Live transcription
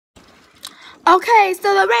Okay,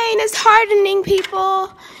 so the rain is hardening,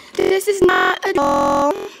 people. This is not a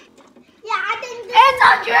drill. Yeah, I think it's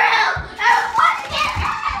a drill.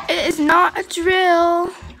 It is not a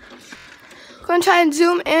drill. I'm gonna try and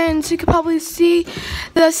zoom in so you can probably see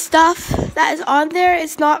the stuff that is on there.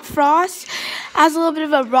 It's not frost. It has a little bit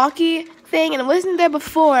of a rocky thing, and it wasn't there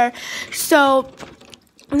before. So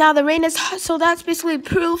now the rain is, so that's basically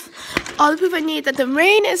proof, all the proof I need that the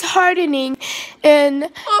rain is hardening into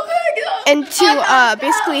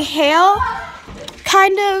basically hail,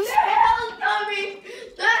 kind of.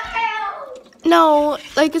 No,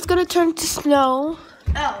 like it's gonna turn to snow.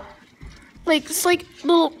 Oh. Like, it's like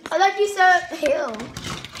little. I thought you said hail.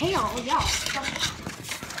 Hail, yeah.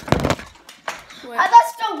 I thought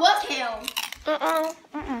snow was hail. Yeah.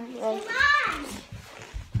 Come on.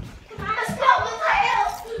 The snow was hail.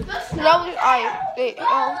 The snow That was ice.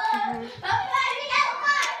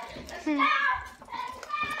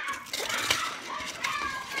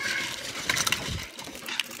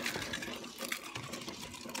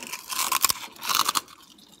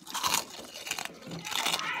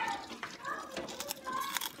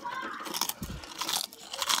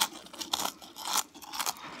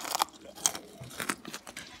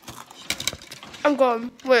 I'm going.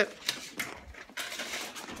 Wait.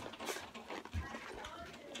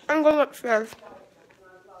 I'm going upstairs.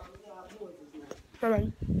 Hold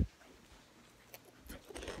on.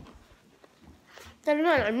 Never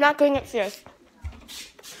mind. I'm not going upstairs.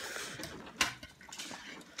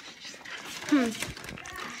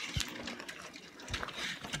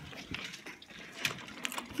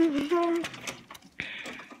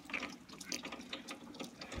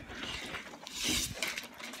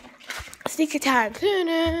 Sneaker time.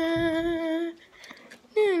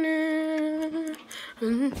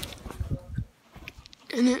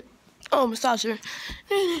 Oh, massager.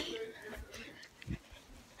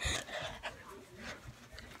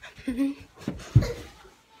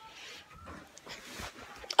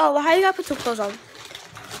 Oh, well, how you gotta put some clothes on?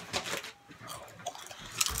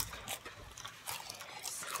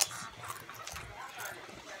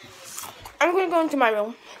 I'm gonna go into my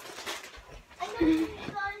room.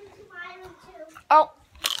 Oh.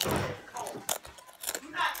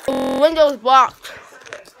 The window's blocked.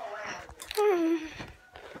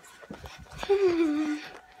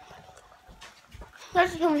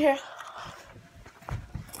 Let's come here.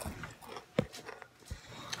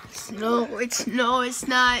 Snow, it's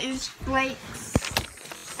not, it's flakes.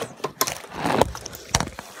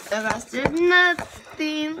 The rest is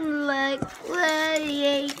nothing like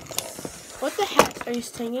flakes. What the heck are you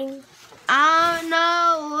singing? I don't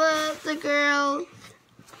know what the girl.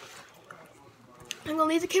 I'm gonna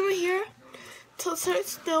leave the camera here till it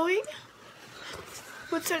starts snowing.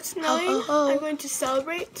 When it starts snowing, I'm going to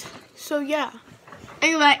celebrate. So yeah.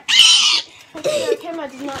 Anyway. Okay, the camera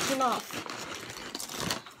did not turn off.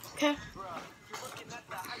 Okay.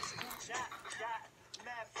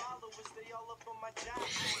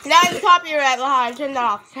 That is copyright behind. Turn that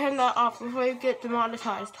off. Turn that off before you get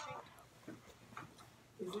demonetized.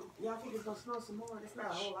 Y'all think it's gonna snow some more? It's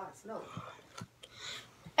not a whole lot of snow.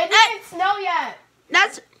 It didn't snow yet.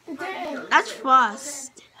 That's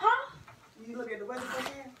frost. Huh? You look at the weather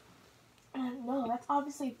forecast? No, that's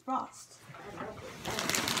obviously frost.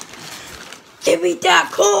 Give me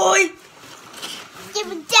that coin. Give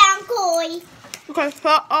me that coin. Okay,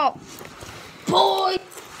 shut up. Boy.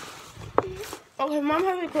 Okay, Mom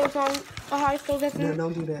has any clothes on. Hi, so that's No,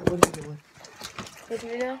 don't do that. What are you doing? this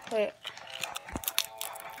video. Wait.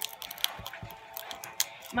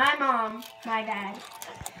 My mom, my dad.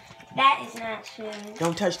 That is not true.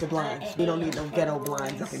 Don't touch the blinds. We don't need no ghetto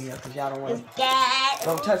blinds up in here because y'all don't want to. Dad.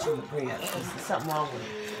 Don't touch them, Bria. There's something wrong with it.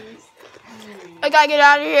 I gotta get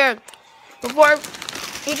out of here before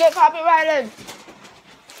we get copyrighted.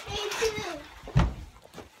 Me too.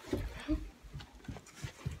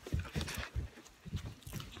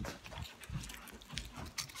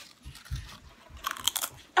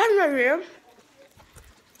 I'm right here.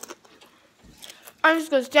 I'm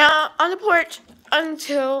just gonna stand on the porch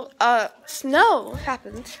until snow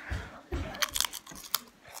happens.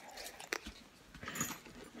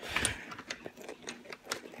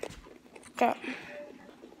 Okay.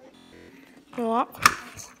 Walk.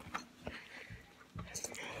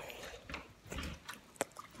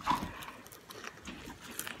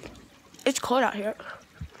 It's cold out here.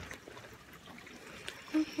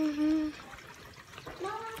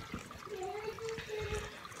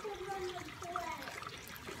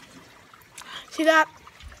 See that?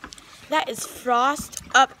 That is frost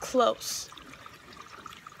up close.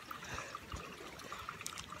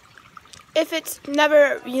 if it's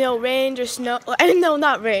never, rained or snowed, no,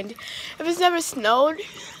 not rained. If it's never snowed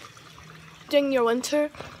during your winter,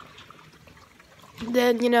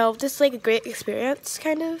 then, this is like a great experience,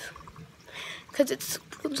 kind of. Because it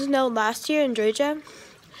snowed last year in Georgia.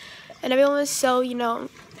 And everyone was so,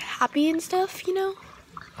 happy and stuff,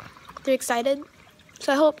 They're excited.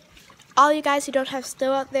 So I hope all you guys who don't have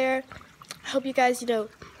snow out there, I hope you guys,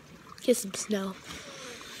 get some snow.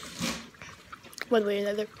 One way or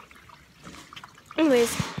another.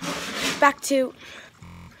 Anyways, back to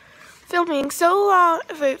filming. So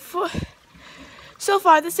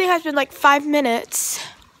far, this thing has been like 5 minutes.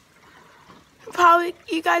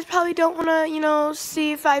 You guys probably don't want to,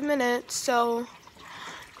 see 5 minutes, so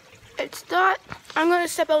it's not. I'm going to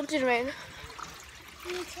step out into the rain.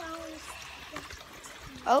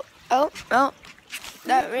 Oh.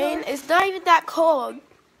 That rain is not even that cold.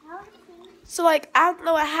 So, I don't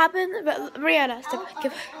know what happened, but Brianna, it's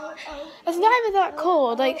not even that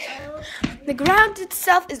cold. The ground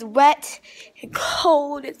itself is wet and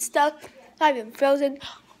cold and stuff, not even frozen.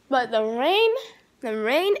 But the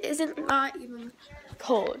rain isn't not even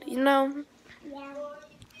cold,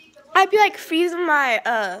 I'd be, freezing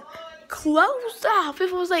my, clothes off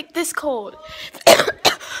if it was, this cold.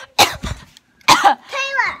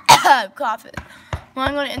 I'm coughing. Well,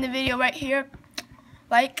 I'm going to end the video right here.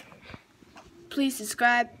 Please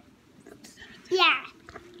subscribe. Yeah.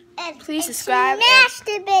 And please subscribe. Smash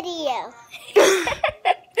the video.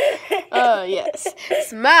 Oh, yes.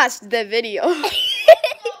 Smash the video.